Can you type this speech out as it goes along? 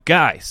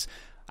Guys,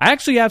 I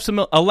actually have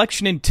some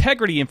election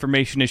integrity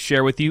information to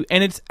share with you,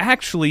 and it's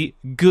actually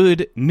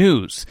good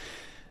news.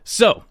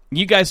 So,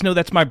 you guys know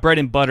that's my bread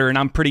and butter, and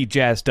I'm pretty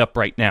jazzed up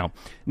right now.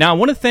 Now, I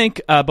want to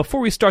thank,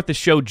 before we start the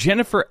show,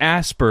 Jennifer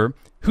Asper,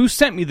 who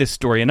sent me this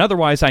story, and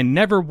otherwise I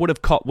never would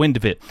have caught wind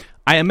of it.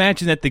 I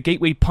imagine that the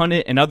Gateway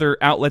Pundit and other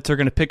outlets are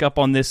going to pick up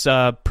on this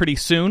pretty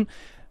soon,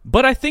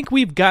 but I think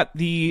we've got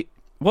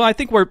I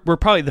think we're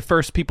probably the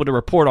first people to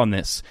report on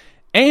this,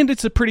 and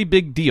it's a pretty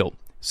big deal.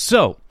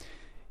 So,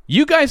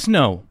 you guys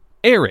know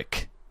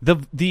E.R.I.C,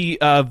 the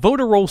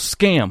voter roll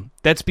scam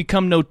that's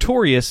become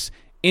notorious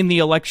in the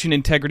election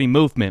integrity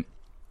movement,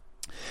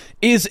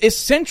 is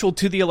essential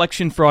to the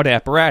election fraud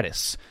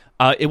apparatus.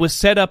 It was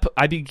set up,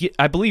 I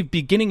believe,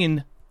 beginning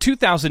in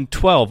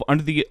 2012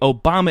 under the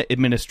Obama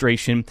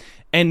administration,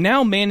 and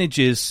now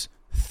manages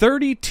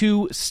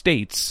 32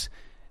 states,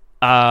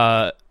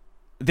 their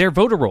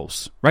voter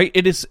rolls, right?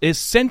 It is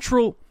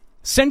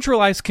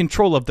centralized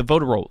control of the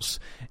voter rolls,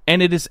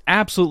 and it is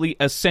absolutely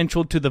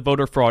essential to the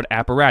voter fraud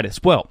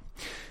apparatus. Well,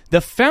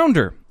 the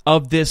founder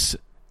of this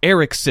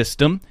E.R.I.C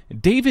system,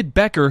 David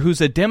Becker, who's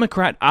a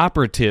Democrat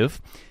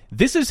operative,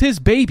 this is his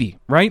baby,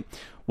 right?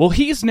 Well,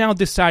 he's now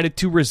decided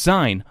to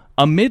resign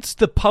amidst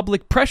the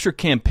public pressure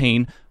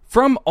campaign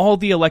from all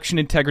the election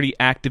integrity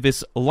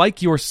activists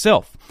like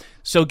yourself.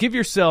 So give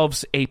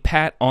yourselves a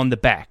pat on the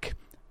back.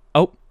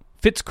 Oh,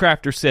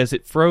 Fitzcrafter says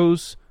it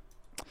froze.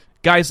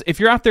 Guys, if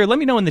you're out there, let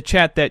me know in the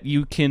chat that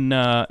you can,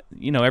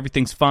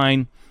 everything's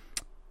fine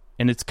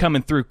and it's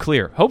coming through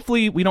clear.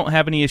 Hopefully we don't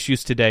have any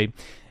issues today.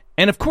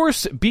 And of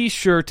course, be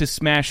sure to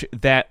smash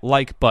that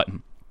like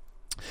button.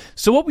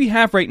 So what we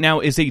have right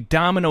now is a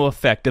domino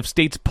effect of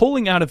states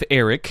pulling out of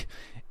E.R.I.C,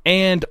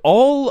 and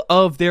all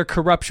of their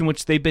corruption,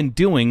 which they've been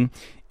doing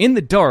in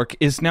the dark,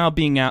 is now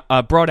being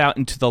brought out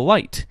into the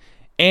light.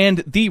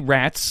 And the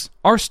rats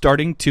are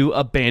starting to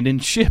abandon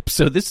ship.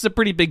 So this is a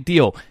pretty big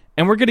deal.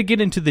 And we're going to get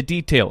into the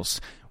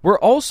details. We're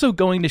also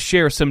going to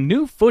share some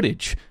new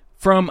footage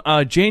from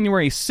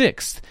January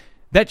 6th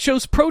that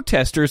shows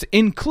protesters,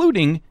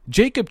 including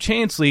Jacob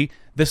Chansley,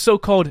 the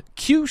so-called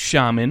Q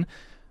shaman,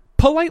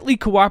 politely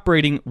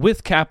cooperating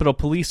with Capitol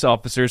police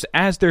officers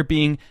as they're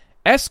being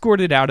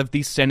escorted out of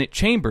the Senate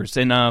chambers.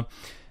 And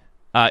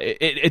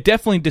it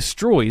definitely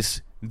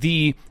destroys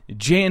the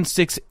Jan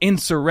 6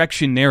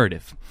 insurrection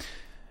narrative.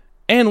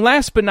 And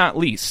last but not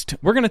least,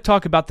 we're going to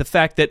talk about the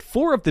fact that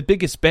 4 of the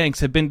biggest banks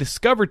have been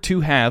discovered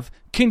to have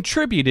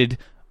contributed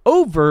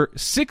over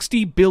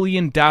 $60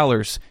 billion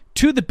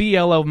to the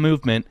BLM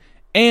movement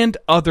and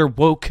other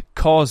woke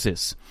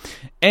causes.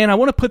 And I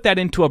want to put that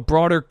into a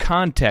broader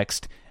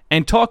context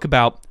and talk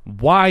about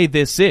why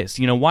this is.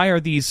 Why are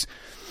these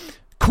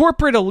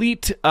corporate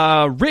elite,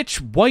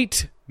 rich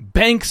white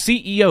bank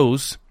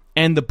CEOs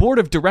and the board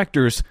of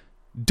directors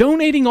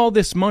donating all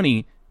this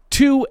money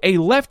to a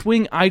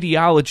left-wing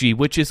ideology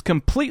which is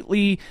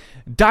completely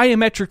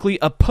diametrically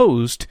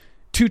opposed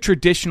to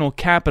traditional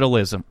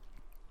capitalism?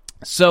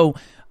 So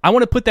I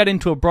want to put that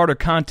into a broader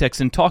context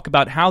and talk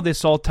about how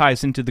this all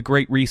ties into the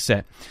Great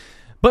Reset.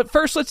 But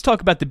first, let's talk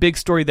about the big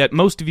story that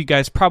most of you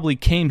guys probably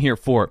came here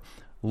for.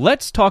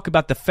 Let's talk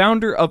about the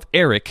founder of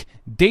E.R.I.C,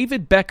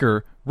 David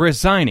Becker,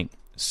 resigning.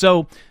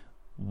 So,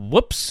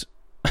 whoops.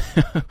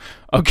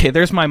 Okay,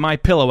 there's my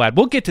MyPillow ad.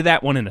 We'll get to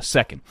that one in a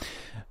second.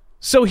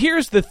 So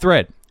here's the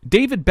thread.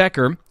 David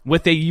Becker,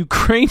 with a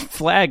Ukraine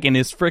flag in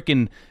his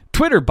frickin'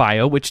 Twitter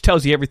bio, which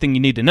tells you everything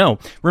you need to know.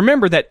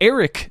 Remember that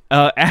E.R.I.C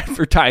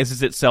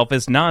advertises itself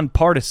as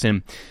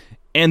nonpartisan,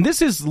 and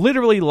this is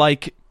literally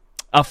like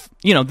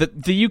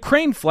the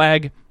Ukraine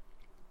flag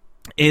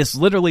is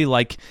literally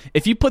like,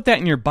 if you put that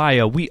in your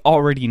bio, we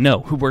already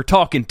know who we're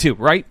talking to,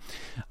 right?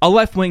 A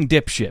left-wing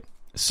dipshit.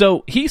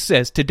 So he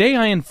says, today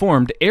I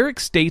informed E.R.I.C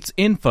States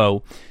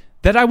Info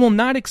that I will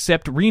not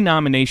accept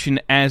renomination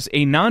as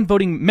a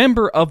non-voting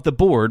member of the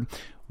board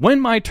when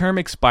my term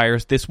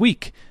expires this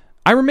week.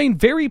 I remain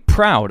very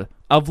proud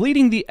of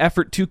leading the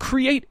effort to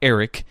create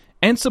E.R.I.C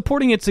and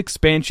supporting its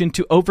expansion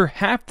to over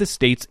half the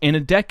states in a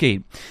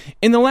decade.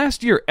 In the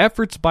last year,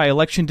 efforts by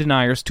election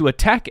deniers to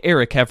attack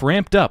E.R.I.C have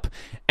ramped up,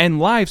 and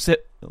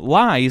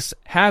lies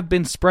have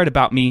been spread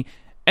about me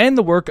and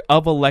the work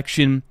of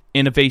election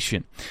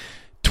innovation.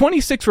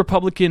 26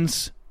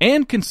 Republicans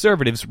and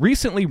conservatives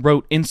recently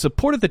wrote in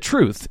support of the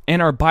truth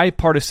and our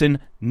bipartisan,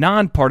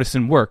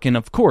 nonpartisan work, and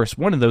of course,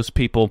 one of those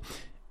people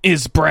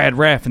is Brad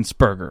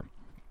Raffensperger.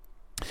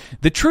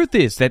 The truth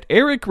is that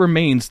E.R.I.C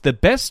remains the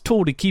best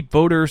tool to keep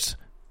voter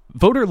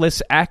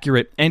lists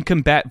accurate and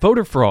combat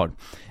voter fraud.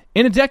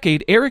 In a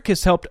decade, E.R.I.C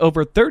has helped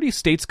over 30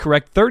 states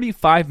correct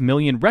 35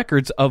 million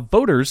records of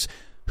voters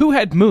who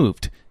had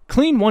moved,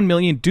 clean 1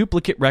 million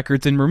duplicate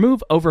records, and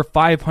remove over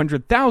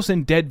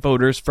 500,000 dead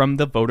voters from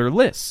the voter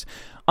lists.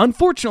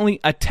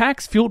 Unfortunately,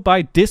 attacks fueled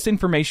by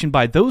disinformation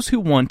by those who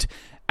want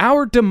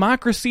our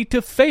democracy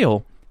to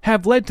fail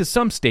have led to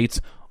some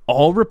states,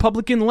 all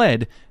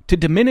Republican-led, to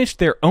diminish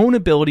their own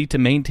ability to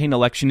maintain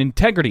election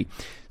integrity.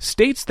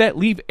 States that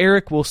leave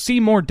E.R.I.C will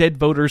see more dead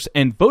voters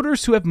and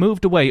voters who have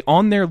moved away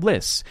on their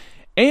lists.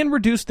 and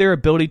reduce their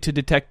ability to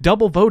detect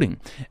double voting.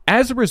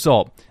 As a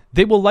result,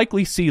 they will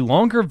likely see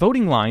longer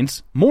voting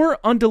lines, more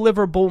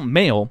undeliverable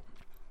mail,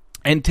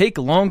 and take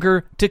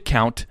longer to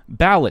count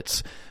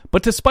ballots.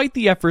 But despite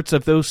the efforts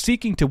of those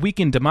seeking to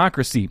weaken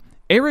democracy,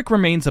 E.R.I.C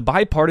remains a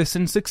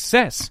bipartisan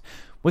success.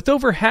 With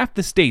over half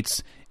the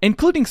states,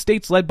 including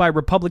states led by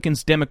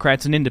Republicans,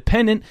 Democrats, and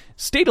independent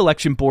state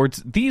election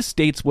boards, these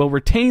states will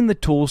retain the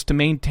tools to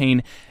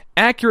maintain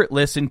accurate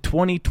lists in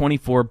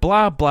 2024,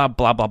 blah, blah,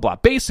 blah, blah, blah.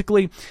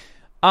 Basically,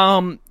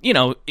 a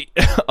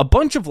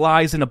bunch of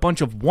lies and a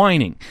bunch of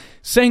whining,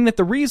 saying that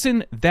the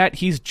reason that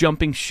he's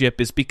jumping ship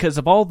is because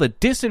of all the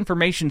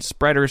disinformation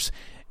spreaders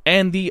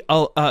and the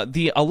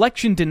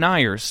election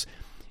deniers,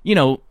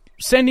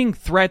 sending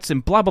threats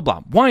and blah, blah,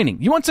 blah.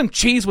 Whining. You want some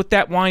cheese with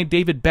that wine,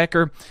 David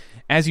Becker,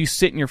 as you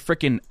sit in your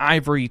frickin'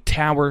 ivory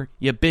tower,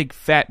 you big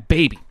fat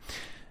baby.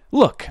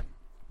 Look,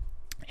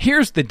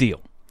 here's the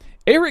deal.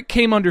 E.R.I.C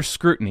came under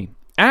scrutiny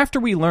after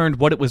we learned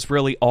what it was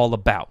really all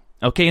about.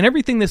 Okay, and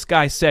everything this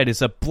guy said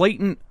is a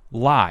blatant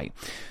lie.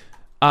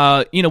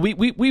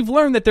 We've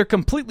learned that they're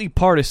completely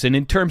partisan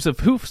in terms of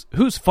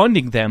who's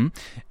funding them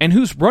and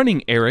who's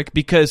running E.R.I.C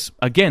because,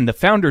 again, the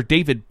founder,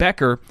 David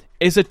Becker,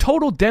 is a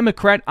total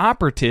Democrat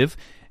operative,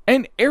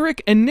 and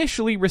E.R.I.C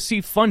initially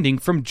received funding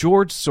from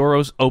George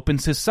Soros' Open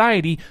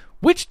Society,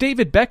 which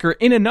David Becker,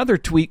 in another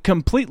tweet,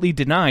 completely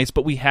denies,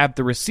 but we have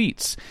the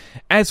receipts,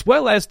 as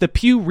well as the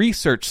Pew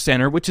Research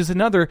Center, which is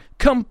another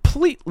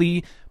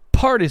completely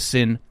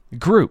partisan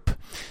group.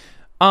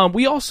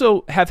 We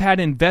also have had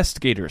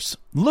investigators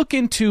look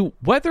into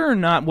whether or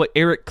not what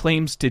E.R.I.C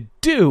claims to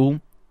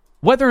do,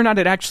 whether or not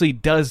it actually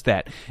does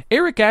that.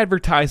 E.R.I.C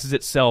advertises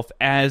itself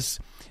as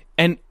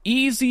an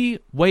easy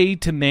way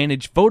to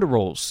manage voter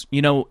rolls.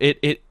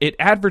 It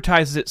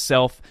advertises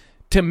itself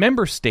to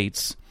member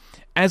states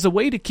as a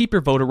way to keep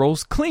your voter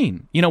rolls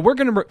clean.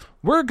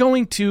 We're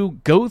going to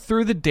go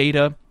through the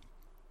data.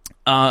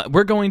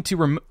 We're going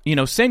to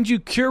send you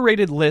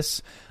curated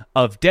lists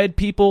of dead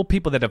people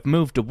that have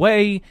moved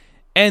away,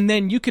 and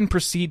then you can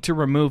proceed to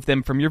remove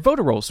them from your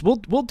voter rolls.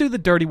 We'll do the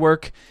dirty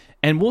work,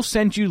 and we'll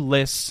send you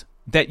lists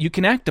that you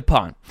can act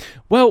upon.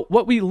 Well,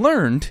 what we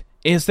learned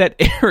is that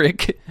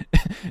E.R.I.C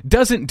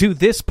doesn't do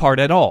this part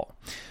at all.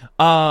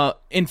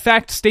 In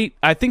fact,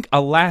 I think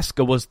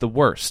Alaska was the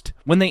worst.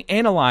 When they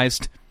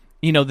analyzed,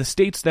 the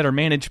states that are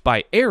managed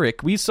by E.R.I.C,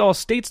 we saw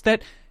states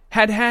that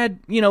had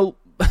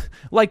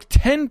like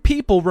 10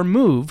 people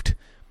removed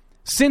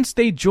since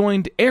they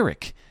joined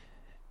E.R.I.C.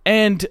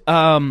 And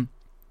on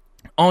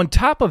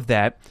top of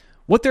that,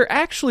 what they're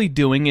actually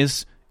doing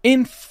is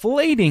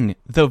inflating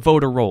the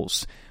voter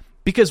rolls.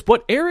 Because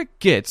what E.R.I.C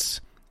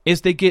gets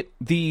is they get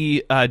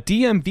the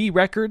DMV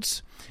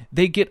records,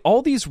 they get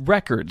all these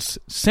records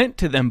sent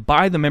to them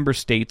by the member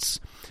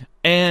states,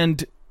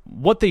 and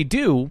what they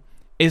do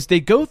is they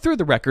go through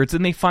the records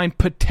and they find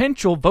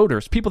potential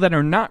voters, people that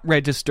are not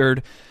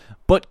registered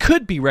but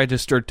could be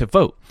registered to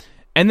vote.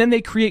 And then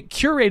they create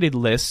curated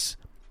lists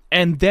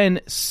and then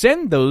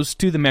send those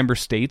to the member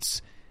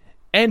states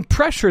and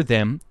pressure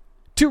them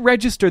to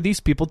register these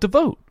people to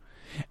vote.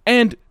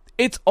 And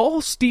it's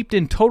all steeped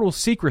in total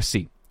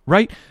secrecy,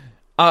 right?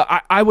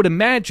 I would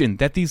imagine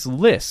that these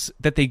lists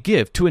that they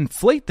give to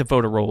inflate the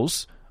voter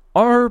rolls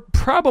are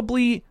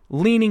probably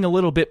leaning a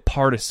little bit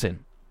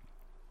partisan.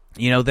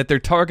 That they're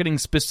targeting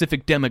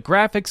specific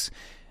demographics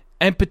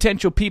and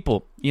potential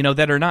people,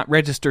 that are not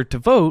registered to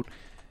vote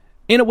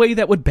in a way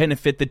that would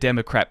benefit the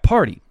Democrat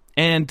Party.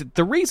 And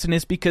the reason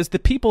is because the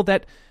people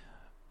that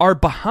are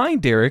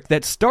behind E.R.I.C,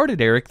 that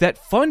started E.R.I.C, that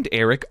fund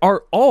E.R.I.C,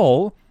 are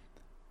all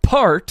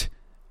part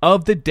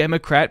of the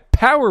Democrat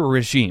power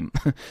regime.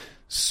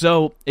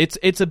 So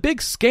it's a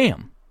big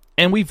scam,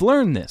 and we've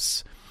learned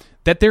this,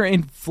 that they're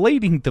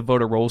inflating the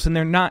voter rolls and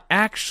they're not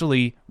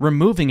actually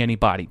removing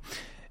anybody.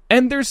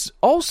 And there's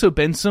also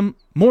been some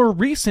more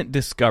recent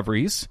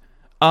discoveries.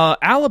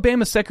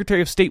 Alabama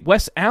Secretary of State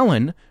Wes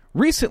Allen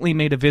recently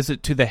made a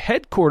visit to the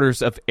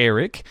headquarters of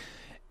E.R.I.C,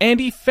 and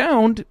he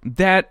found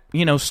that,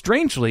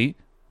 strangely,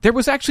 there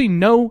was actually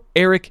no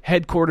E.R.I.C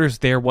headquarters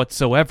there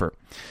whatsoever.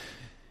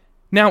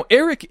 Now,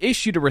 E.R.I.C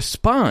issued a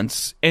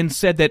response and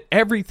said that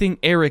everything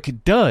E.R.I.C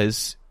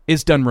does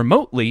is done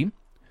remotely,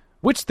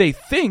 which they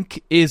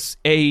think is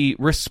a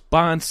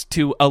response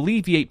to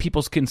alleviate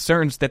people's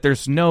concerns that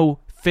there's no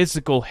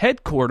physical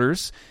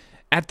headquarters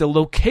at the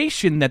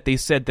location that they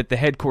said that the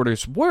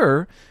headquarters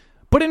were.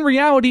 But in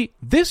reality,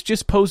 this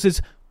just poses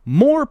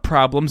more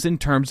problems in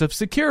terms of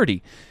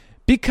security,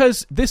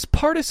 because this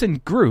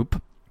partisan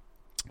group,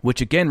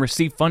 which again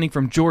received funding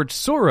from George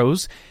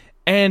Soros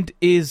and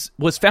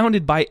was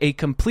founded by a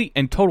complete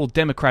and total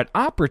Democrat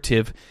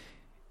operative,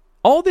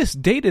 all this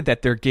data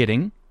that they're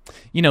getting,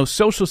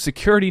 social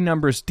security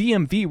numbers,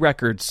 DMV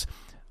records,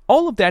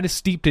 all of that is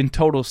steeped in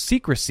total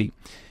secrecy.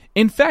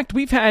 In fact,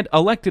 we've had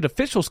elected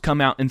officials come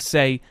out and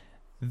say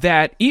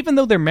that even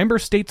though they're member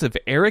states of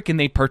E.R.I.C and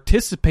they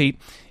participate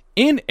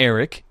in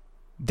E.R.I.C,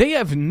 they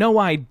have no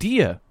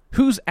idea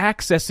who's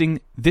accessing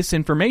this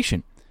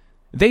information.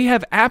 They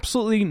have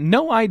absolutely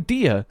no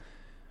idea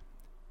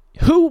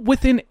who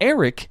within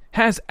E.R.I.C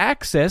has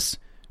access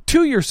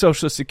to your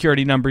social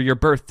security number, your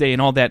birthday,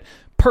 and all that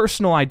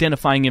personal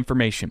identifying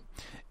information.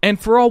 And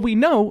for all we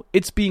know,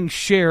 it's being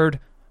shared,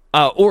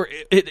 or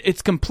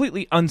it's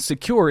completely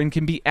unsecure and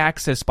can be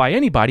accessed by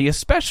anybody,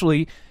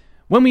 especially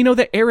when we know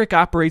that E.R.I.C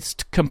operates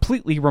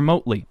completely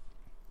remotely.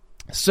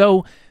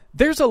 So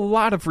there's a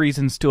lot of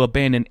reasons to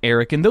abandon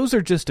E.R.I.C, and those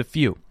are just a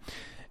few.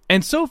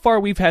 And so far,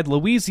 we've had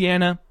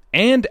Louisiana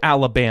and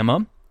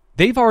Alabama.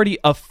 They've already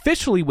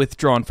officially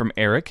withdrawn from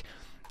E.R.I.C,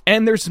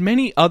 and there's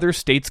many other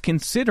states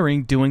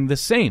considering doing the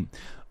same.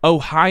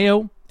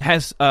 Ohio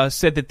has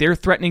said that they're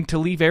threatening to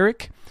leave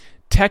E.R.I.C.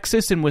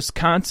 Texas and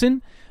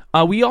Wisconsin.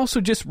 We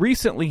also just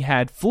recently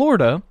had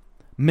Florida,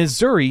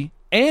 Missouri,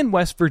 and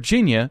West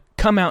Virginia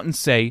come out and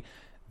say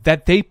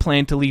that they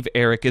plan to leave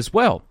E.R.I.C as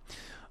well,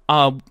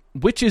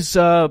 which is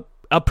a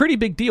pretty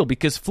big deal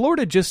because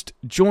Florida just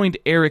joined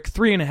E.R.I.C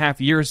 3.5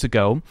 years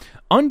ago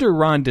under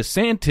Ron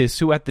DeSantis,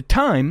 who at the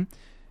time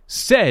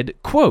said,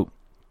 quote,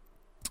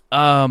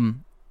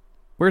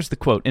 where's the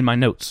quote in my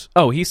notes?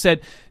 Oh, he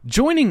said,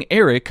 joining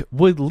E.R.I.C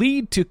would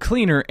lead to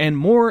cleaner and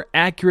more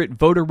accurate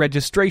voter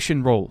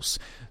registration rolls.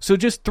 So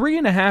just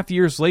 3.5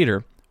 years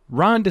later,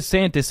 Ron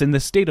DeSantis and the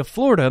state of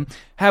Florida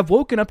have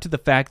woken up to the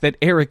fact that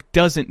E.R.I.C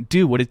doesn't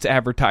do what it's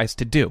advertised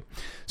to do.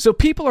 So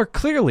people are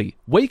clearly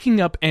waking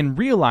up and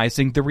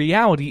realizing the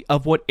reality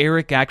of what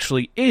E.R.I.C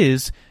actually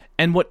is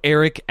and what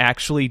E.R.I.C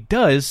actually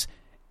does,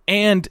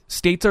 and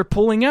states are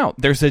pulling out.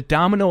 There's a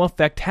domino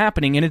effect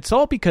happening, and it's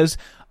all because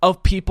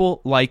of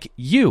people like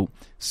you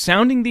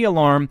sounding the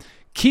alarm,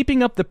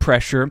 keeping up the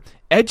pressure,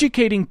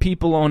 educating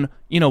people on,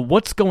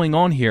 what's going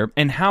on here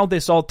and how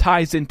this all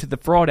ties into the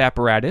fraud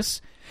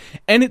apparatus,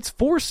 and it's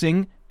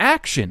forcing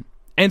action.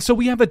 And so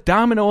we have a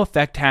domino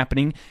effect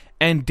happening,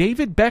 and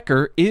David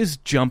Becker is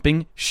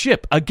jumping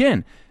ship.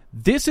 Again,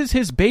 this is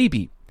his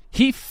baby.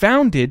 He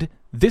founded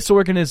this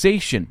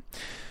organization.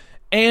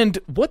 And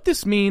what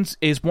this means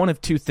is one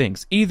of two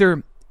things.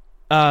 Either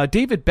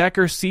David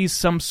Becker sees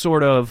some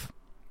sort of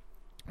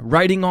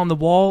writing on the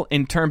wall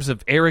in terms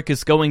of E.R.I.C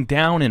is going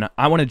down and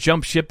I want to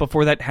jump ship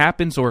before that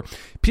happens, or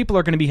people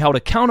are going to be held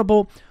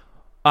accountable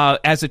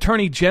as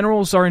attorney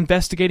generals are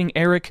investigating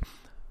E.R.I.C,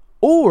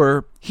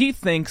 or he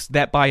thinks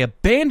that by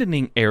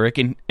abandoning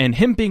E.R.I.C and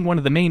him being one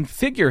of the main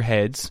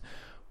figureheads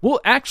will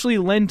actually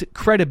lend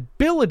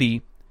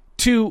credibility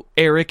to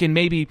E.R.I.C and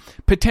maybe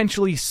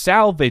potentially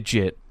salvage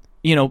it.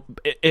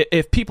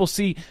 If people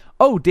see,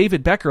 oh,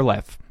 David Becker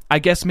left, I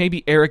guess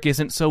maybe E.R.I.C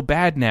isn't so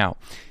bad now.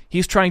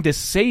 He's trying to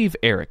save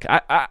E.R.I.C.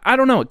 I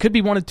don't know. It could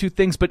be one of two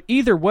things, but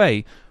either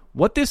way,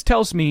 what this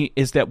tells me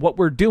is that what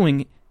we're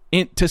doing,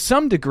 to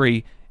some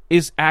degree,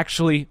 is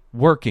actually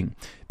working.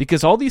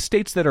 Because all these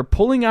states that are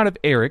pulling out of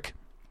E.R.I.C,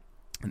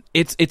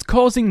 it's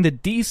causing the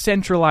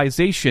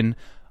decentralization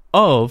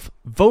of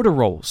voter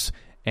rolls.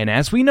 And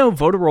as we know,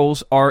 voter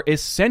rolls are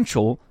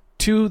essential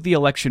to the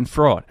election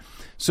fraud.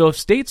 So if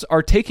states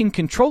are taking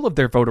control of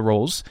their voter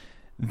rolls,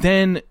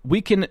 then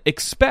we can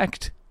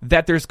expect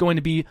that there's going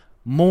to be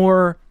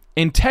more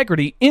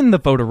integrity in the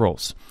voter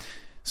rolls.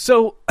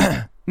 So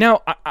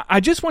now I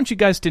just want you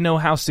guys to know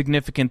how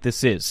significant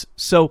this is.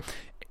 So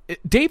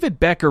David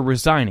Becker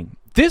resigning.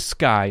 This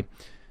guy,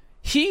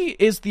 he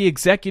is the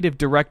executive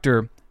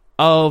director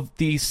of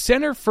the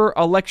Center for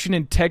Election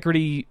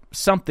Integrity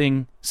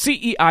something,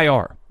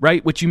 CEIR,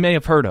 right, which you may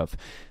have heard of.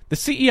 The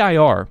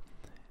CEIR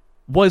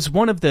was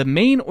one of the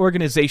main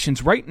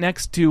organizations right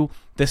next to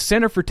the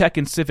Center for Tech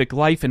and Civic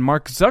Life and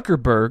Mark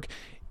Zuckerberg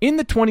in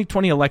the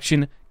 2020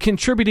 election,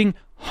 contributing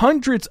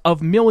hundreds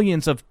of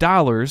millions of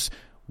dollars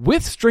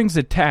with strings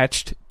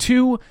attached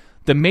to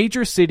the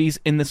major cities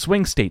in the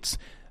swing states.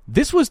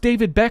 This was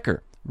David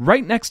Becker,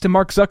 right next to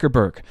Mark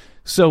Zuckerberg.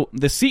 So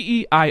the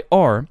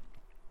CEIR,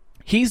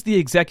 he's the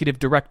executive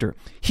director.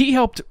 He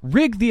helped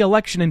rig the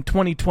election in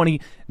 2020,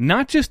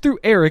 not just through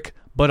E.R.I.C,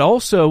 but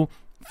also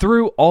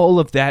through all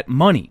of that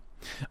money.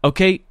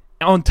 Okay,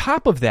 on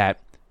top of that,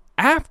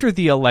 after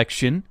the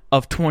election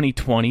of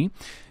 2020,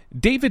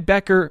 David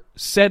Becker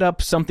set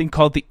up something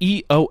called the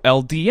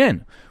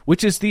EOLDN,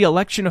 which is the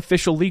Election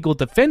Official Legal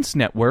Defense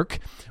Network,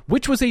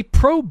 which was a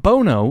pro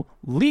bono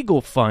legal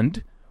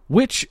fund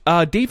which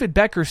David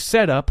Becker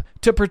set up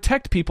to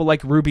protect people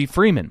like Ruby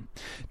Freeman,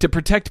 to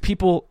protect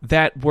people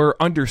that were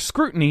under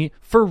scrutiny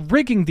for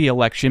rigging the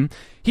election.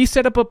 He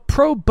set up a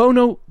pro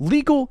bono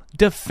legal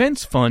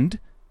defense fund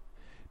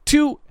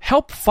to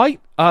help fight,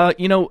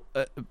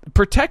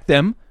 protect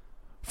them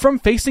from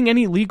facing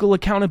any legal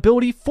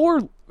accountability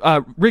for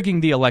rigging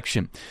the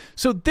election.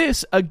 So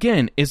this,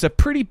 again, is a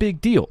pretty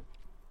big deal.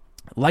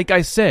 Like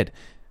I said,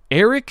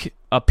 E.R.I.C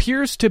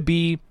appears to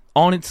be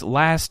on its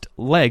last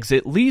legs,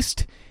 at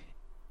least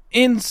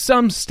in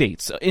some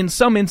states. In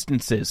some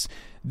instances,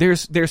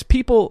 there's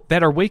people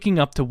that are waking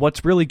up to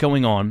what's really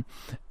going on,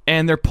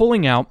 and they're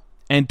pulling out,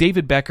 and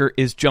David Becker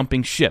is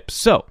jumping ship.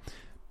 So,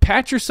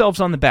 pat yourselves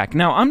on the back.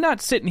 Now, I'm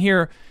not sitting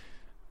here,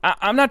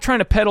 I'm not trying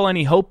to peddle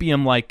any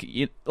hopium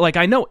like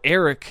I know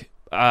E.R.I.C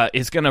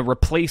is going to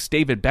replace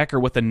David Becker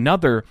with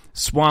another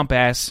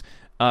swamp-ass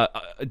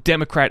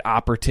Democrat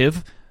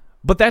operative,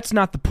 but that's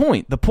not the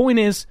point. The point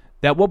is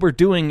that what we're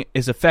doing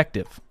is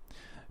effective.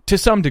 to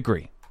some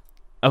degree.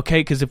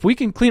 Okay, because if we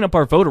can clean up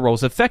our voter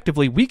rolls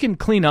effectively, we can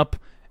clean up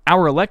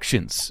our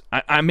elections.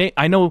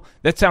 I know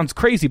that sounds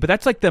crazy, but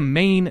that's like the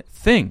main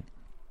thing.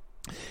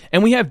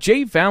 And we have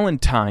Jay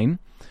Valentine,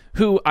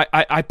 who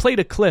I played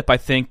a clip, I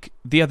think,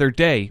 the other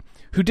day,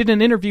 who did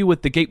an interview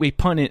with the Gateway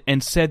Pundit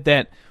and said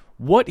that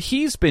what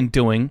he's been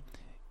doing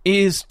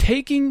is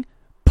taking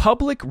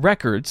public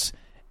records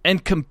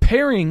and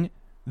comparing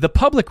the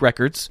public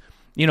records,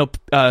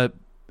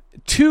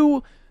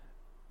 to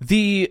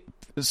the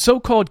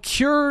so-called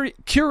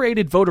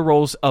curated voter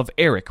rolls of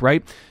E.R.I.C,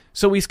 right?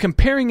 So he's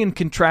comparing and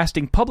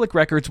contrasting public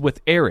records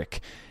with E.R.I.C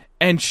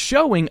and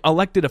showing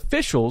elected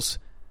officials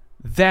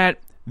that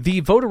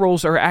the voter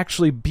rolls are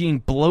actually being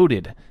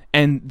bloated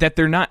and that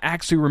they're not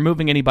actually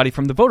removing anybody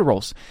from the voter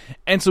rolls.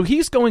 And so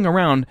he's going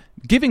around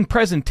giving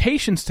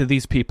presentations to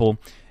these people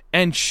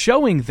and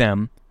showing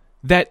them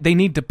that they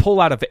need to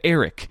pull out of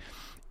E.R.I.C.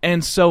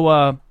 And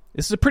so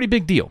this is a pretty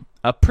big deal.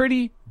 A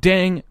pretty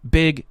dang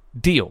big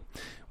deal.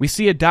 We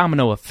see a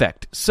domino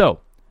effect. So,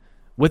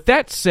 with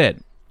that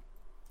said,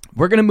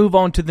 we're going to move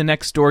on to the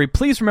next story.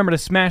 Please remember to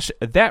smash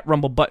that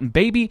Rumble button,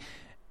 baby.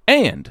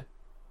 And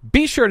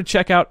be sure to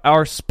check out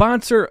our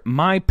sponsor,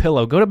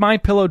 MyPillow. Go to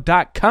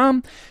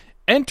MyPillow.com,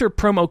 enter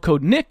promo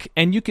code Nick,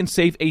 and you can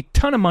save a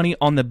ton of money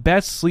on the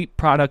best sleep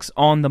products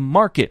on the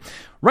market.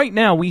 Right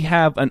now, we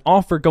have an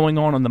offer going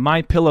on the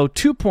MyPillow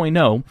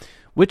 2.0,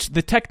 which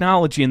the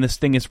technology in this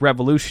thing is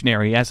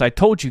revolutionary. As I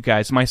told you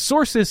guys, my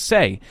sources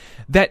say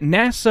that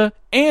NASA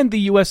and the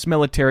U.S.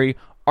 military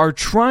are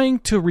trying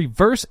to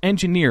reverse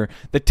engineer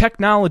the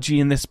technology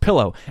in this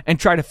pillow and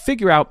try to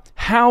figure out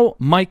how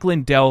Mike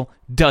Lindell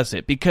does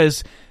it,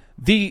 because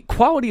the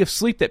quality of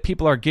sleep that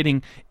people are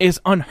getting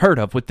is unheard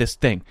of with this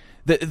thing.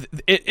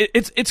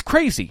 It's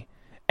crazy.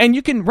 And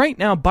you can right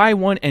now buy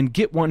one and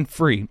get one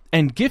free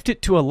and gift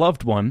it to a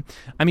loved one.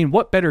 I mean,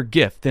 what better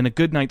gift than a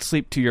good night's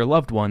sleep to your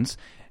loved ones?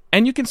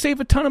 And you can save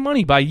a ton of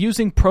money by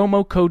using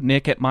promo code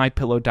Nick at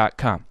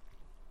MyPillow.com.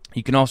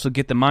 You can also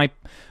get the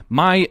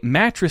My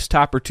Mattress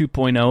Topper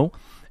 2.0,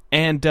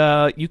 and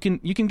you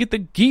can get the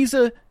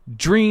Giza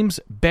Dreams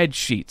bed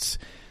sheets.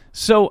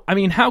 So, I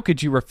mean, how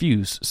could you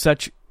refuse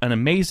such an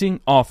amazing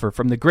offer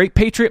from the great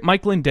patriot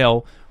Mike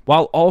Lindell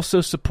while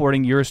also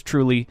supporting yours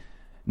truly,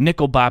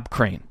 Nickel Bob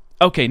Crane?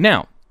 Okay,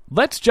 now,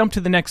 let's jump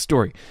to the next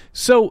story.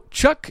 So,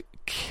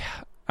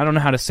 I don't know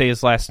how to say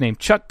his last name,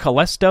 Chuck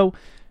Callesto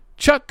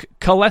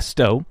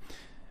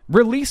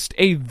released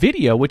a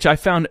video which I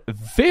found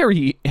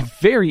very,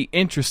 very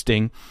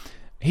interesting.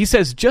 He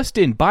says, just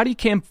in, body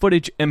cam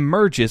footage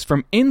emerges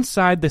from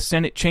inside the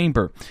Senate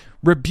chamber,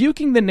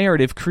 rebuking the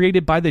narrative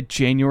created by the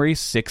January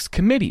 6th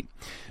committee.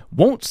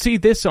 Won't see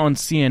this on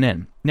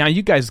CNN. Now,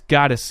 you guys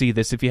gotta see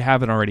this if you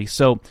haven't already.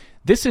 So,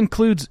 this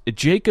includes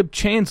Jacob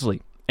Chansley,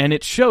 and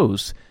it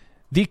shows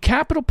the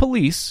Capitol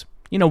Police,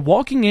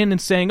 walking in and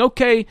saying,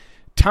 okay,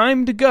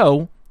 time to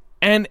go,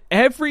 and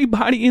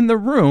everybody in the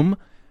room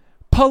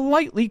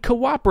politely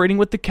cooperating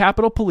with the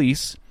Capitol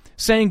Police,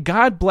 saying,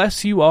 God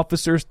bless you,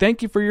 officers.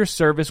 Thank you for your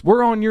service.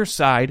 We're on your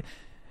side.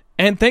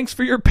 And thanks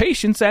for your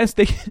patience as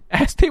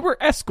they were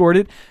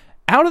escorted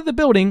out of the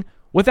building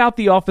without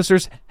the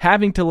officers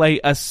having to lay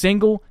a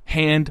single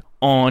hand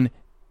on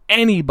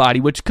anybody,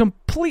 which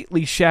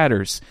completely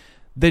shatters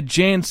the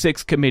Jan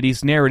 6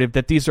 committee's narrative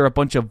that these are a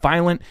bunch of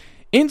violent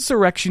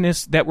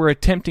insurrectionists that were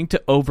attempting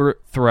to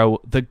overthrow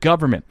the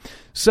government.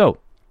 So,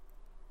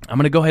 I'm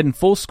going to go ahead and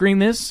full screen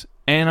this,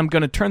 and I'm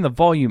going to turn the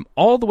volume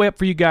all the way up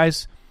for you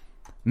guys.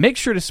 Make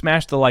sure to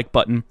smash the like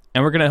button,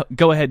 and we're going to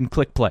go ahead and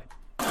click play.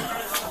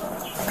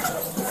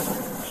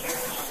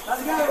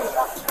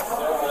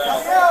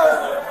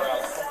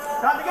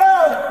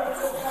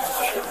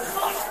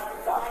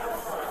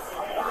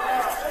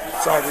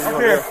 Sorry,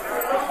 up here.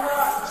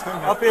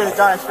 Up here, the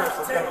giant strips.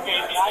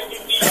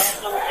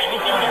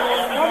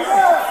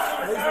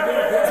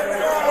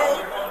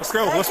 Let's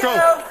go. Let's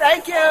go.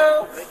 Thank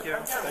you.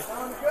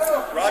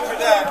 Roger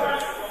that.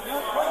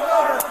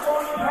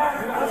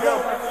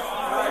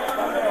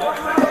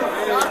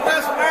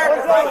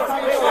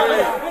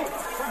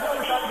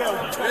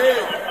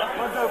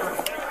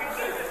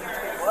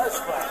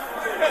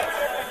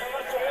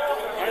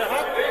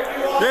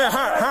 Yeah,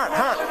 hot.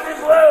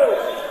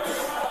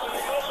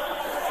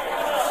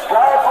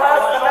 God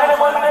bless the men and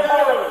women in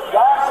Italy.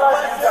 God bless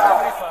you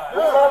guys.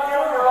 We love you.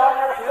 You're on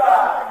your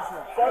side.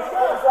 Thank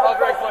you. Oh,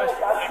 great question.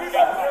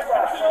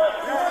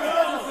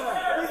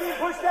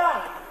 Push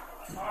down.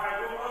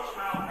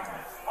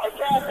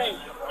 Okay.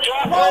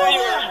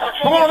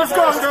 Come on, let's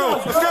go.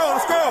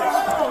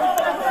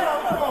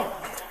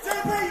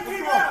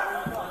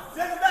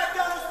 Send him back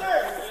down the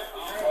stairs.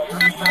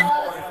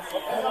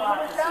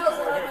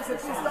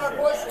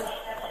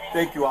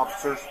 Thank you,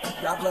 officers.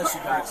 God bless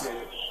you guys.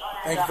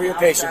 Thank you for your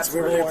patience.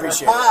 We really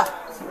appreciate it.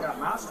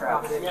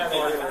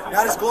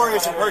 Not as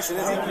glorious in person,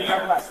 is it?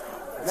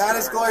 Not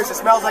as glorious. It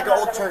smells like an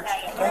old church.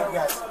 Thank you,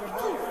 guys.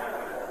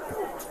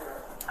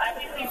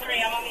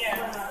 I'm on the air.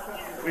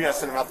 We gotta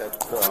send him out there.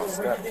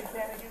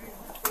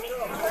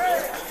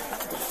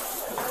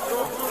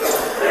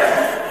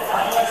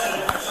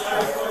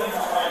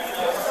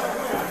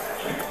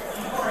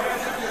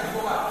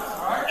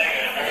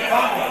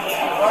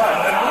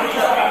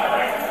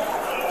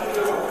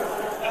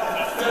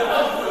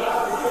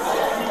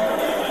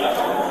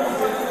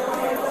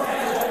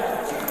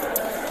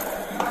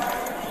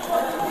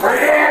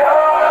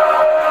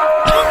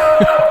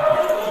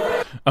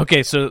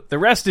 Okay, so the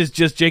rest is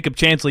just Jacob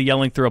Chansley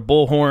yelling through a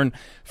bullhorn,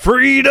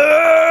 "Freedom!"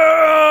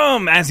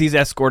 as he's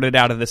escorted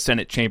out of the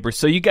Senate chamber.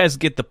 So you guys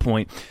get the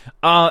point.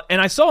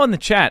 And I saw in the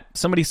chat,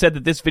 somebody said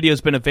that this video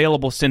has been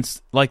available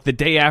since like the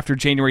day after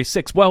January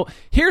 6th. Well,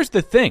 here's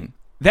the thing.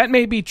 That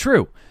may be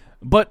true.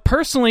 But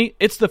personally,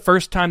 it's the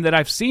first time that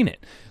I've seen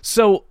it.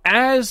 So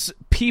as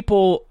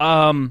people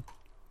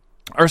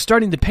are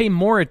starting to pay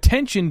more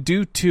attention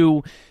due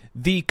to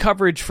the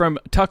coverage from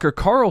Tucker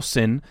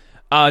Carlson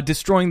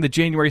destroying the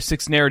January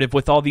 6th narrative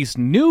with all these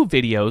new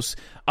videos,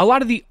 a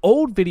lot of the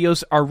old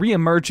videos are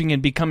reemerging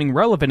and becoming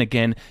relevant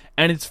again,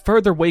 and it's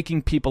further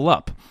waking people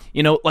up.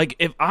 You know, like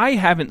if I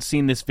haven't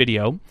seen this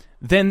video,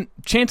 then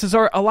chances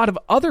are a lot of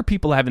other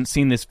people haven't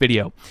seen this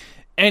video.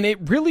 And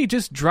it really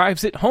just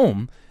drives it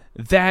home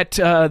that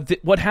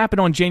what happened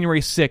on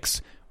January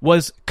 6th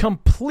was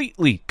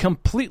completely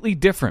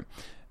different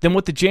than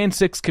what the Jan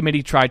 6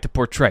 committee tried to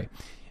portray.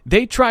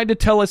 They tried to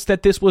tell us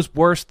that this was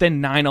worse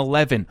than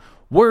 9/11,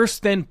 worse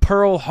than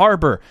Pearl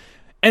Harbor.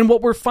 And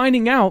what we're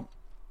finding out,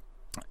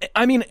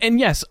 I mean, and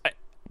yes,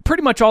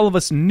 pretty much all of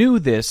us knew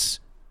this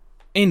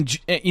in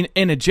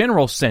a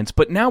general sense,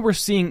 but now we're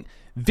seeing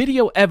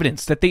video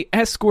evidence that they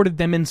escorted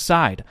them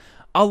inside,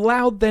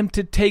 allowed them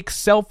to take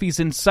selfies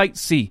and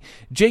sightsee.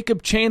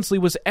 Jacob Chansley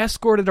was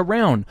escorted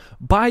around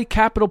by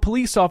Capitol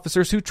police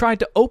officers who tried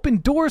to open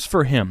doors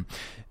for him.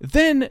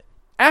 Then,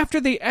 after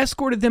they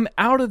escorted them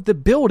out of the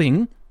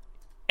building,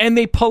 and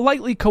they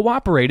politely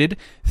cooperated,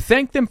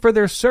 thanked them for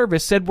their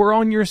service, said, "We're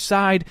on your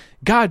side.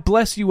 God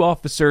bless you,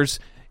 officers.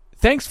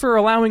 Thanks for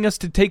allowing us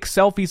to take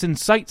selfies and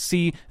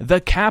sightsee the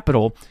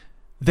Capitol."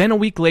 Then a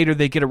week later,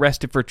 they get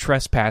arrested for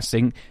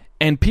trespassing,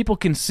 and people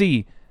can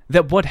see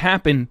that what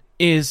happened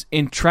is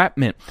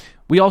entrapment.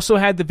 We also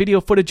had the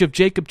video footage of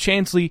Jacob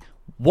Chansley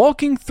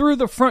walking through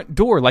the front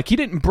door like he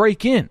didn't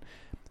break in.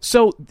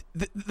 So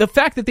the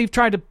fact that they've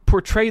tried to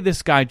portray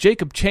this guy,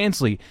 Jacob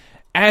Chansley,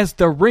 as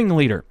the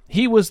ringleader,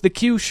 he was the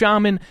Q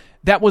shaman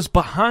that was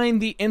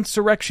behind the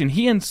insurrection.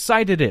 He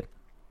incited it.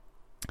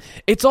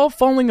 It's all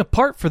falling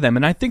apart for them,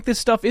 and I think this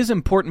stuff is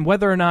important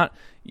whether or not,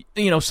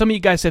 some of you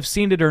guys have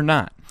seen it or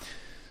not.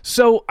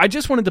 So I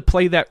just wanted to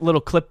play that little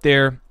clip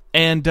there,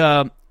 and,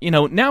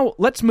 now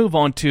let's move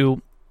on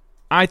to,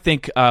 I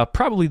think,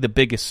 probably the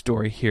biggest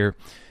story here,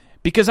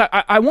 because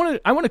I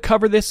want to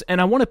cover this,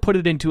 and I want to put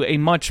it into a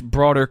much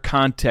broader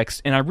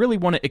context, and I really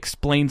want to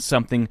explain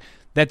something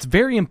that's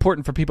very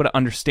important for people to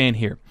understand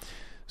here.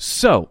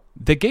 So,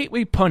 the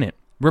Gateway Pundit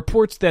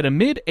reports that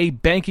amid a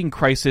banking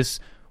crisis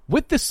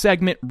with the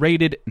segment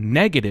rated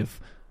negative,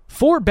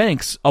 4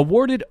 banks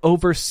awarded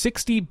over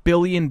 $60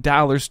 billion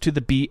to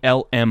the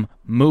BLM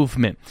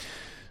movement.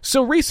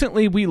 So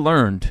recently we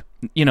learned,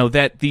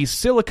 that the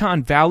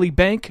Silicon Valley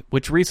Bank,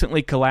 which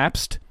recently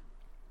collapsed,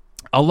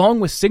 along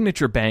with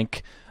Signature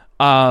Bank,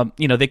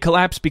 they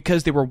collapsed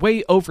because they were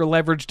way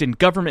over-leveraged in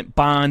government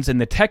bonds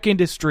and the tech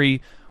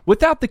industry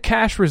without the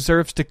cash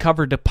reserves to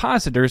cover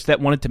depositors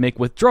that wanted to make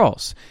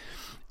withdrawals.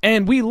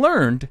 And we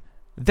learned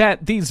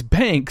that these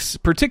banks,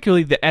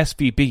 particularly the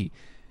SVB,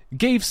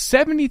 gave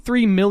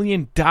 $73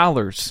 million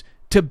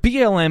to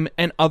BLM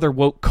and other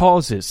woke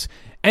causes.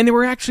 And they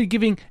were actually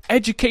giving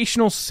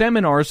educational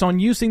seminars on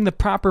using the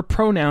proper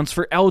pronouns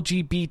for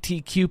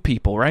LGBTQ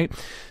people, right?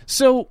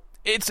 So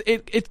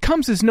it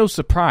comes as no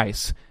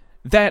surprise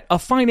that a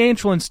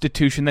financial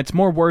institution that's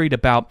more worried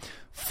about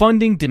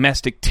funding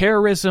domestic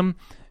terrorism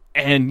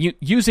and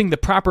using the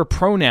proper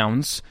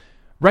pronouns,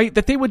 right,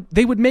 that they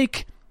would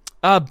make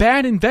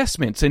bad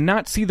investments and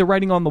not see the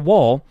writing on the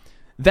wall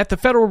that the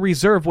Federal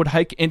Reserve would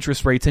hike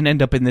interest rates and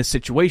end up in this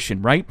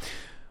situation, right?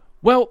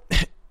 Well,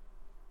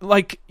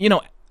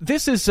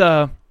 this is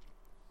a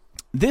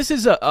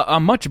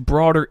much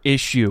broader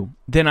issue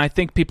than I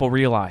think people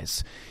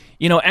realize.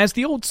 As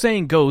the old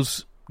saying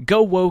goes,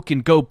 go woke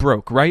and go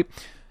broke, right?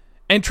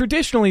 And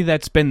traditionally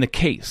that's been the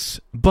case.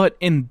 But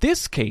in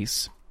this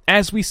case,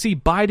 as we see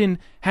Biden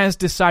has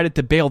decided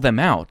to bail them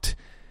out,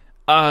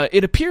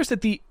 it appears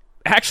that the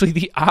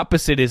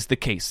opposite is the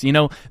case.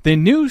 The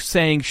new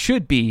saying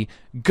should be,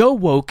 go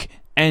woke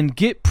and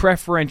get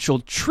preferential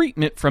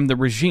treatment from the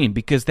regime,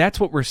 because that's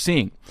what we're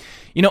seeing.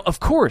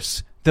 Of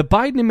course, the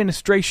Biden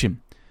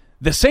administration,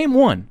 the same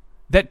one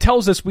that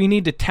tells us we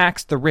need to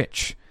tax the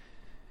rich,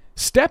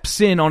 steps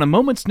in on a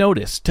moment's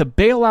notice to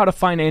bail out a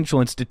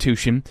financial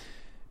institution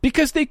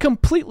because they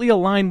completely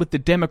align with the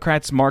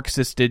Democrats'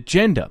 Marxist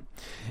agenda.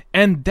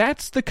 And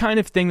that's the kind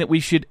of thing that we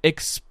should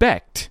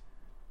expect,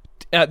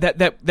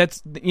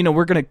 that's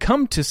we're going to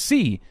come to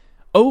see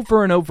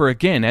over and over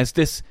again, as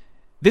this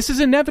is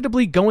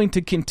inevitably going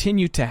to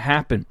continue to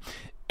happen.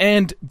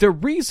 And the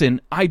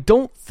reason I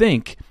don't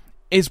think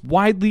is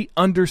widely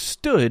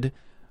understood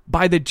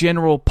by the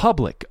general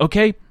public,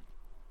 okay?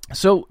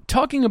 So,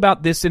 talking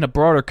about this in a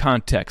broader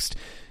context,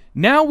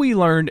 now we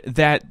learned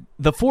that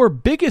the 4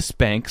 biggest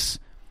banks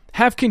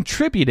have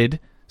contributed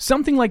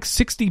something like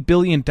 $60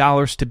 billion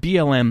to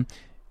BLM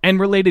and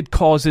related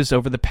causes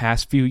over the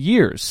past few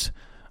years.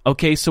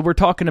 Okay, so we're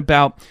talking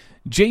about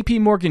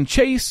JP Morgan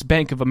Chase,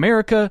 Bank of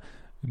America,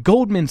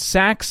 Goldman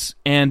Sachs,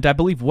 and I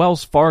believe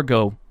Wells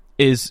Fargo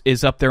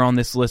is up there on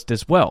this list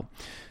as well.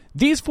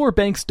 These 4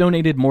 banks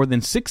donated more than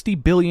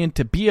 $60 billion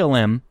to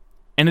BLM,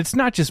 and it's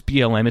not just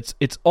BLM,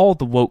 it's all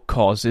the woke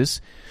causes.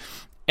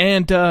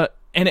 And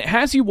it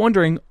has you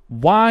wondering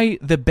why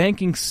the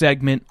banking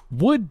segment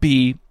would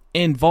be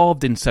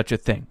involved in such a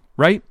thing,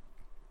 right?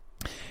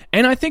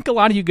 And I think a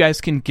lot of you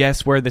guys can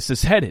guess where this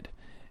is headed.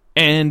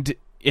 And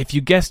if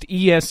you guessed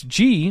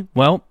ESG,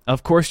 well,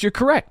 of course you're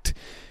correct.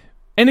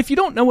 And if you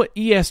don't know what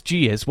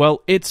ESG is,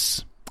 well,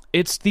 it's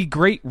the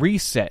Great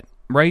Reset,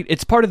 right?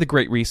 It's part of the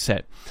Great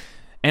Reset.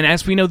 And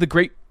as we know, the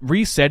Great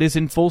Reset is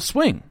in full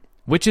swing,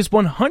 which is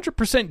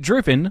 100%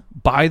 driven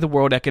by the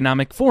World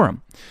Economic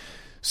Forum.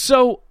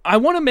 So I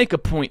want to make a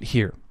point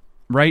here,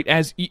 right?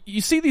 As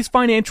you see these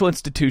financial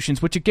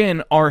institutions, which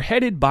again are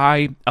headed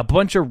by a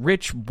bunch of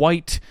rich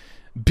white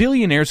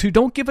billionaires who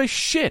don't give a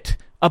shit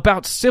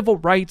about civil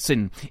rights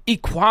and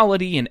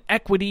equality and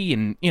equity,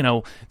 and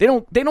they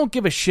don't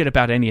give a shit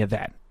about any of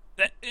that.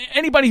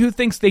 Anybody who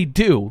thinks they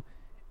do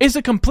is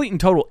a complete and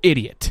total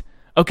idiot.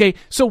 Okay,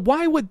 so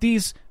why would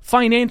these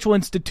financial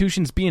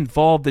institutions be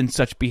involved in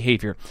such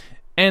behavior?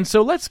 And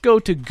so let's go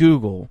to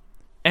Google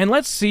and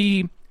let's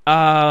see.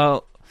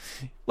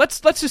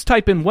 Let's just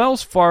type in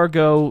Wells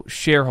Fargo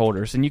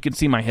shareholders, and you can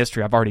see my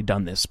history. I've already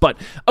done this, but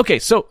okay.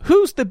 So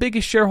who's the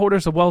biggest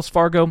shareholders of Wells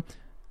Fargo?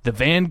 The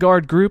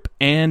Vanguard Group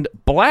and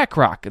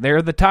BlackRock.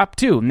 They're the top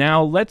 2.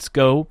 Now let's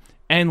go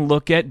and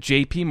look at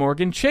J.P.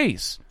 Morgan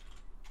Chase.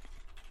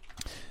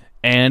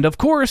 And, of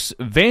course,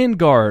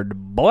 Vanguard,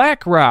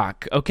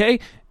 BlackRock, okay?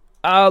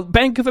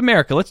 Bank of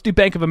America. Let's do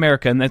Bank of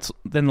America, and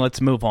then let's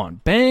move on.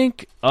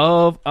 Bank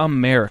of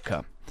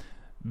America.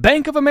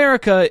 Bank of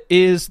America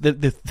is the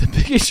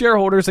biggest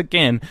shareholders,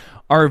 again,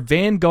 are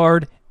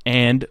Vanguard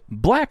and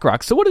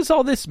BlackRock. So what does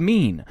all this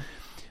mean?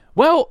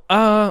 Well,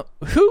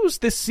 who's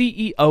the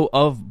CEO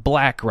of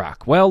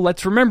BlackRock? Well,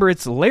 let's remember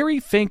it's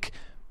Larry Fink,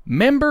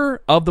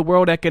 member of the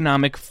World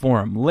Economic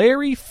Forum.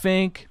 Larry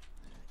Fink,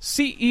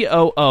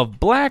 CEO of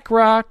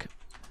BlackRock.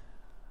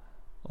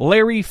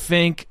 Larry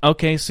Fink.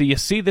 Okay, so you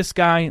see this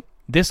guy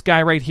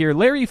right here.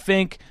 Larry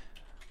Fink,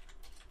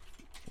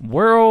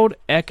 World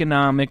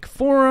Economic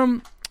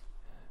Forum.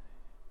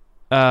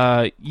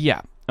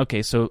 Yeah.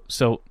 Okay, so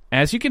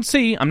as you can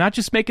see, I'm not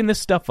just making this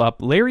stuff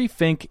up. Larry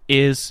Fink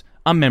is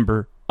a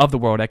member of the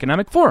World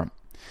Economic Forum.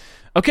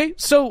 Okay,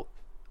 so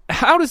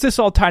how does this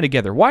all tie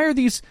together? Why are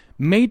these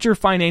major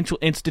financial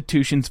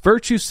institutions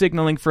virtue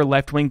signaling for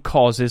left-wing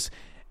causes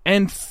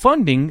and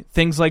funding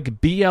things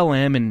like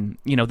BLM and,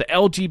 the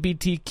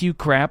LGBTQ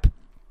crap?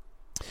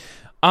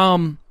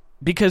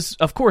 Because,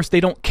 of course, they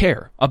don't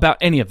care about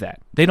any of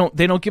that. They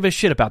don't give a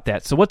shit about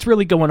that. So what's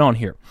really going on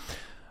here?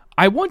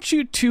 I want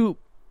you to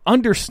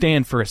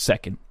understand for a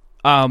second.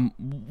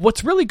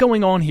 What's really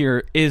going on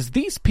here is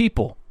these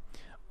people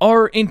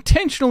are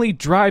intentionally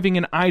driving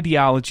an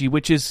ideology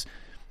which is,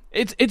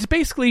 it's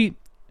basically,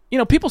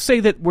 people say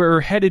that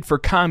we're headed for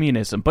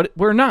communism, but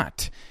we're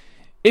not.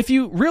 If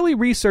you really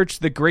research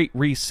the Great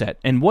Reset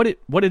and what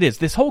it is,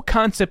 this whole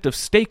concept of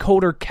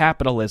stakeholder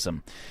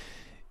capitalism,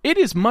 it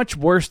is much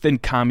worse than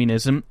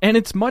communism, and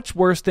it's much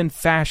worse than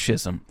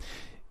fascism.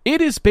 It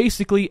is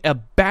basically a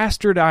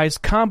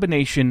bastardized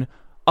combination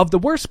of the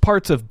worst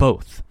parts of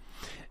both.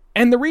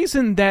 And the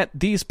reason that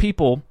these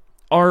people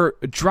are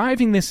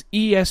driving this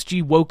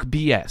ESG woke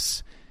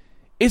BS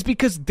is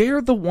because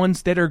they're the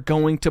ones that are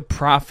going to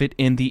profit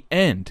in the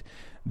end.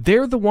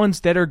 They're the ones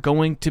that are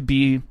going to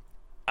be,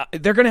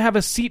 they're going to have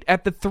a seat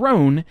at the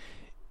throne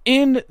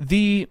in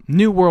the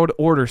New World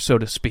Order, so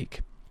to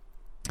speak.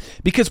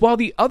 Because while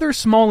the other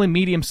small and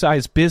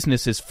medium-sized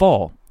businesses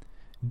fall,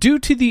 due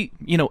to the,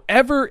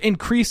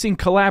 ever-increasing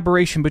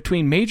collaboration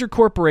between major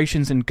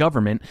corporations and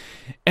government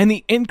and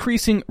the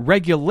increasing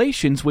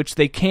regulations which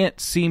they can't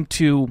seem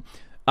to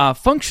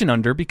function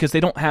under because they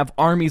don't have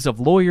armies of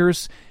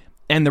lawyers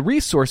and the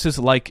resources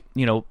like,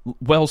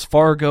 Wells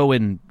Fargo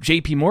and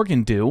J.P.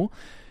 Morgan do,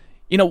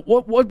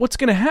 what's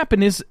going to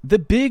happen is the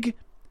big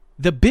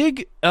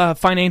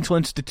financial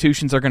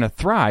institutions are going to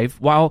thrive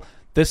while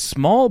the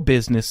small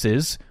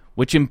businesses,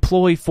 which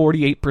employ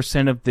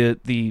 48% of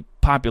the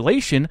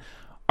population,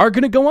 are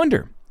going to go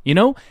under,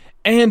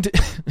 And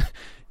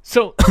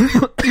so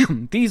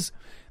these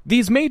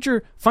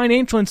major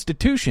financial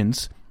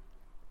institutions,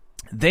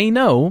 they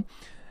know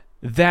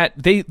that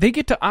they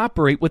get to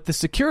operate with the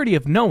security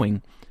of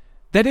knowing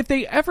that if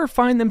they ever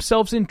find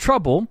themselves in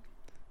trouble,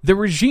 the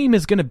regime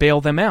is going to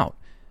bail them out.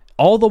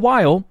 All the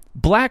while,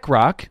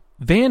 BlackRock,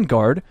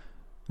 Vanguard,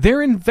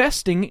 they're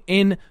investing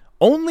in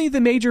only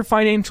the major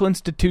financial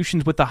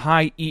institutions with a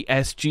high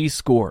ESG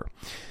score.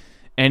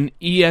 And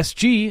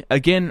ESG,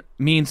 again,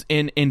 means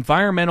in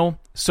environmental,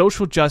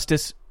 social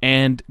justice,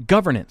 and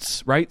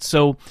governance, right?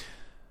 So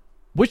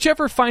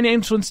whichever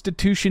financial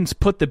institutions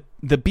put the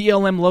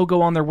BLM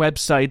logo on their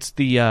websites,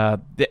 the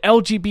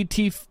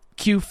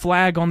LGBTQ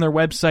flag on their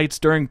websites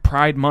during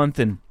Pride Month,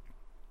 and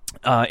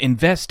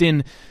invest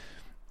in,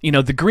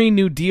 the Green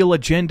New Deal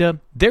agenda,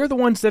 they're the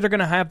ones that are going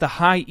to have the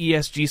high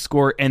ESG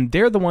score, and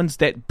they're the ones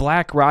that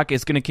BlackRock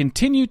is going to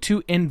continue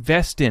to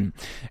invest in.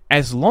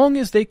 As long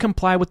as they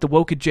comply with the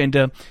woke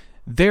agenda,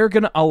 they're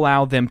going to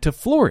allow them to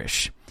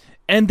flourish.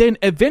 And then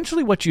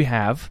eventually what you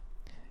have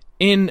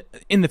in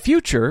the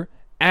future,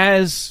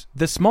 as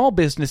the small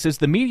businesses,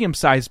 the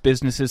medium-sized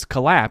businesses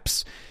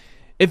collapse,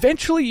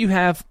 eventually you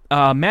have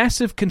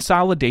massive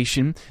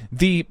consolidation.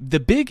 The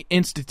big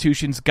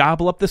institutions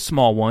gobble up the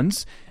small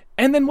ones,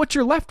 and then what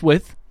you're left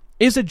with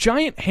is a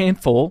giant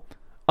handful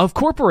of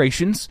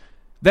corporations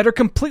that are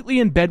completely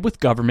in bed with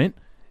government,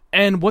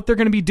 and what they're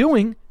going to be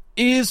doing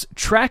is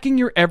tracking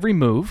your every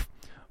move,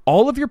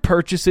 all of your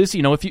purchases.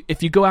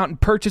 If you go out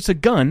and purchase a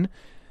gun,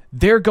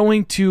 they're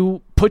going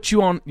to put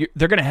you on.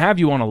 They're going to have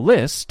you on a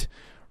list,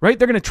 right?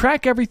 They're going to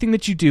track everything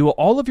that you do,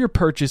 all of your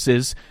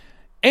purchases,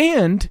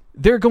 and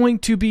they're going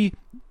to be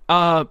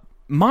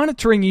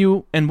monitoring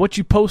you and what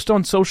you post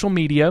on social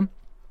media,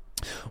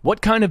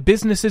 what kind of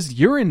businesses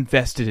you're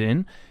invested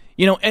in,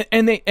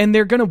 and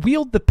they're going to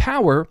wield the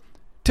power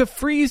to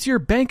freeze your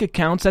bank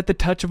accounts at the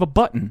touch of a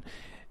button,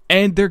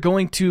 and they're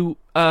going to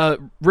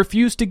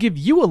refuse to give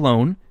you a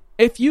loan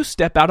if you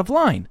step out of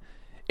line.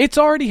 It's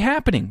already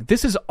happening.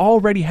 This is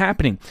already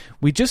happening.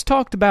 We just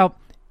talked about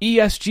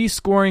ESG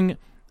scoring,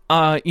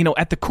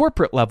 at the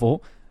corporate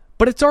level,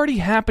 but it's already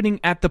happening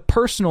at the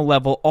personal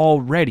level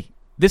already.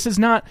 This is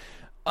not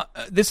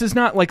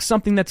like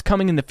something that's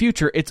coming in the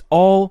future. It's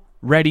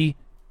already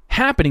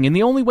happening, and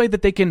the only way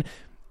that they can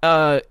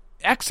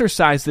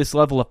exercise this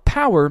level of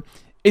power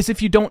is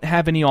if you don't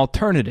have any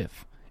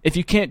alternative. If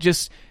you can't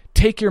just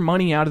take your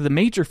money out of the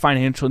major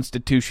financial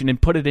institution and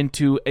put it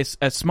into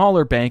a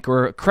smaller bank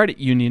or a credit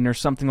union or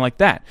something like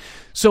that.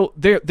 So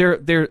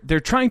they're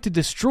trying to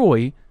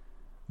destroy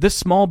the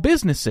small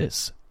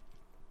businesses,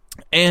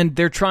 and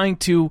they're trying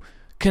to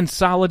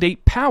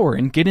consolidate power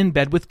and get in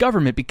bed with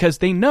government because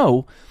they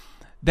know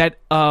that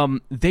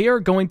they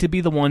are going to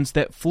be the ones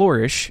that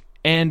flourish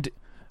and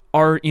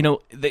are,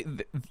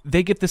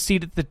 they get the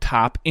seat at the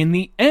top in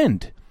the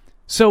end.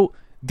 So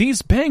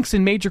these banks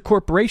and major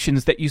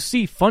corporations that you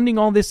see funding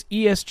all this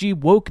ESG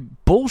woke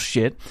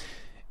bullshit,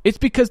 it's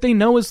because they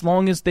know as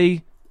long as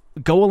they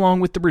go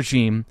along with the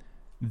regime,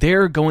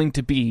 they're going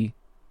to be,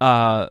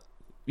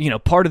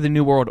 part of the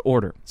New World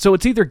Order. So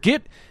it's either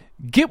get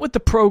with the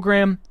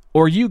program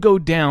or you go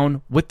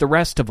down with the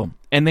rest of them,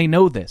 and they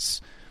know this.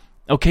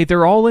 Okay,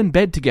 they're all in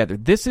bed together.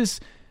 This is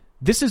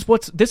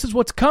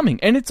what's coming,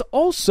 and it's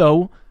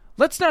also,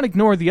 let's not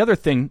ignore the other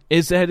thing,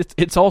 is that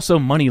it's also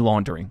money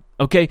laundering.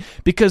 Okay,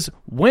 because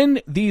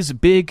when these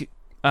big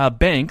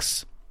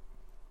banks,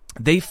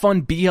 they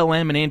fund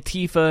BLM and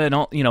Antifa and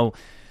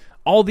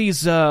all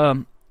these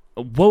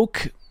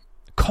woke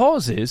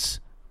causes,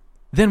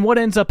 then what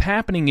ends up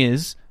happening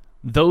is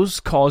those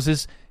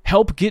causes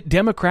help get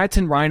Democrats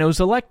and rhinos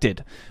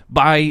elected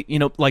by,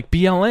 like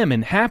BLM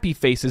and Happy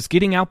Faces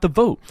getting out the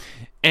vote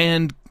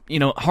and,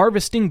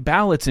 harvesting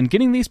ballots and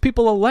getting these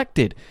people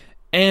elected.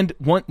 And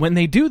when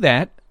they do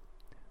that,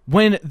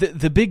 when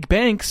the big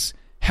banks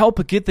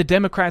help get the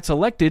Democrats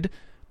elected,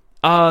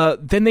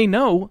 then they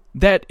know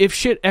that if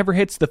shit ever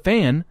hits the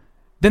fan,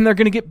 then they're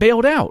going to get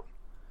bailed out.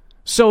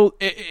 So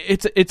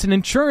it's an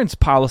insurance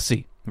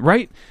policy,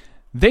 right?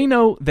 They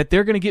know that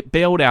they're going to get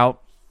bailed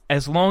out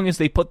as long as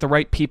they put the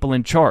right people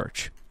in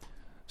charge.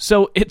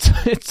 So it's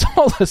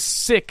all a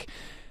sick,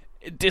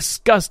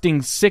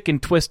 disgusting, sick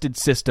and twisted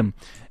system.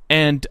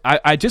 And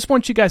I just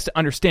want you guys to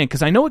understand,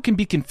 because I know it can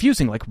be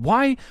confusing. Like,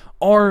 why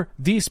are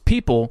these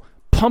people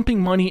pumping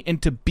money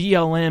into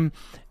BLM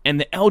and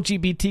the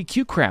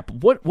LGBTQ crap?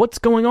 What's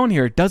going on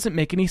here? It doesn't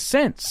make any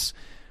sense.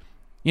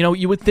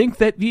 You would think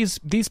that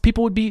these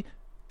people would be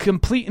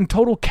complete and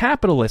total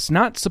capitalists,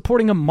 not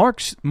supporting a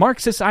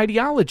Marxist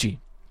ideology.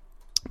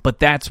 But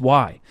that's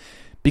why.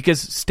 Because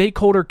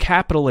stakeholder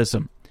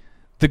capitalism,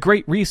 the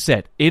Great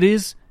Reset, it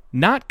is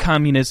not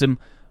communism,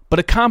 but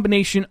a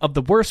combination of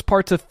the worst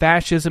parts of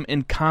fascism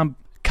and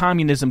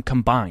communism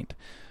combined.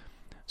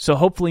 So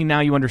hopefully now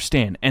you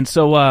understand. And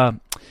so,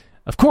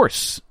 of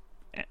course,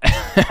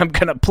 I'm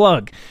going to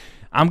plug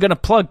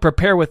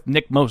Prepare with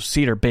Nick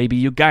Moseder, baby.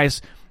 You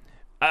guys,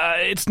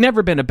 it's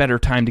never been a better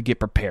time to get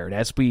prepared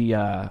as we,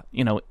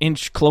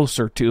 inch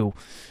closer to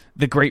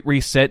the Great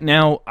Reset.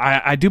 Now,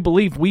 I do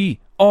believe we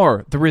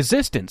are the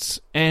resistance,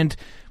 and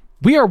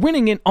we are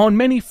winning on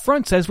many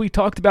fronts, as we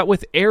talked about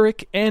with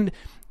Eric, and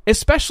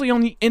especially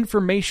on the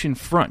information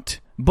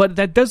front. But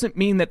that doesn't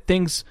mean that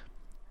things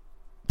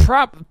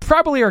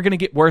probably are going to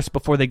get worse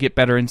before they get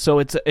better, and so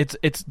it's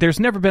there's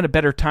never been a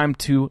better time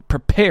to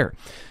prepare.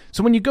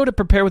 So when you go to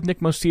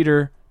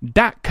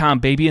preparewithnickmoseder.com,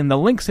 baby, and the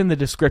link's in the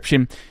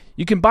description,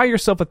 you can buy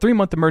yourself a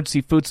 3-month emergency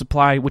food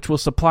supply, which will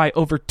supply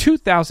over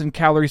 2,000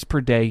 calories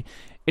per day.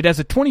 It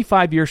has a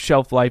 25-year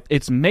shelf life.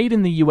 It's made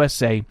in the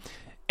USA,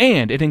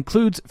 and it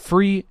includes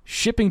free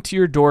shipping to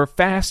your door,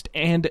 fast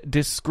and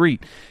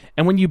discreet.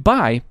 And when you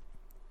buy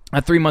a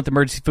 3-month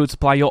emergency food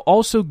supply, you'll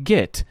also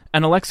get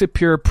an Alexa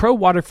Pure Pro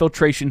water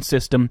filtration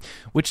system,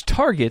 which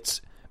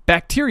targets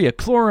bacteria,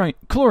 chlorine,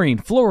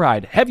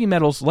 fluoride, heavy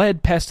metals,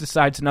 lead,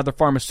 pesticides, and other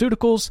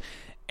pharmaceuticals.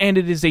 And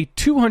it is a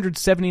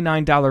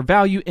 $279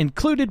 value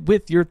included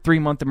with your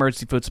 3-month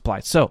emergency food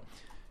supply. So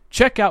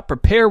check out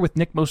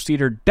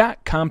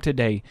preparewithnickmoseder.com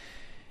today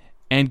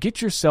and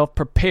get yourself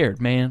prepared,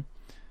 man.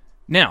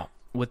 Now,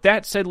 with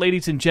that said,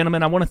 ladies and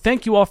gentlemen, I want to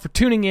thank you all for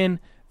tuning in.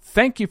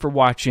 Thank you for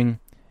watching.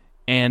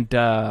 And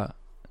go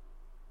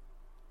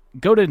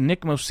to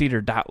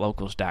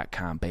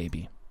nickmoseder.locals.com,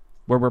 baby,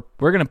 where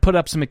we're going to put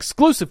up some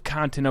exclusive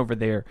content over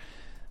there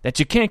that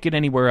you can't get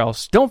anywhere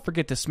else. Don't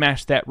forget to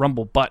smash that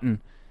Rumble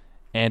button.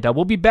 And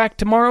we'll be back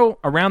tomorrow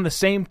around the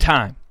same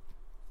time.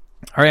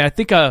 All right, I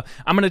think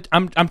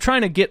I'm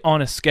trying to get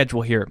on a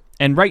schedule here.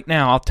 And right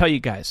now, I'll tell you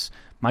guys,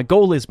 my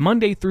goal is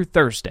Monday through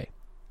Thursday.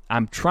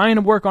 I'm trying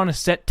to work on a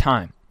set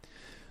time.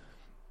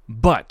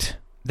 But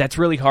that's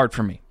really hard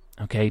for me,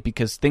 okay,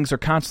 because things are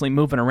constantly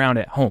moving around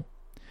at home.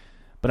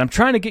 But I'm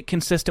trying to get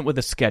consistent with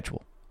a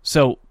schedule.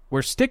 So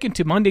we're sticking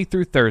to Monday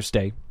through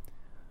Thursday.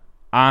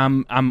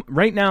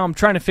 Right now I'm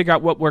trying to figure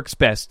out what works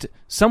best.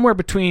 Somewhere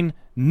between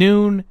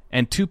noon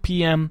and 2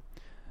 p.m.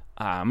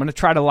 I'm going to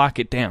try to lock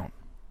it down.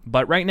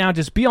 But right now,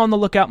 just be on the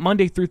lookout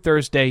Monday through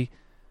Thursday,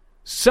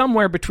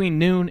 somewhere between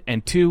noon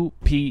and 2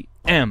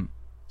 p.m.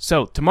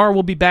 So tomorrow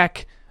we'll be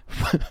back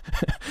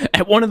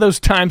at one of those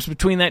times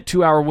between that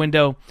 2-hour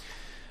window.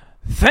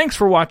 Thanks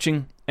for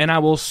watching, and I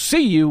will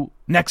see you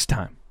next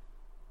time.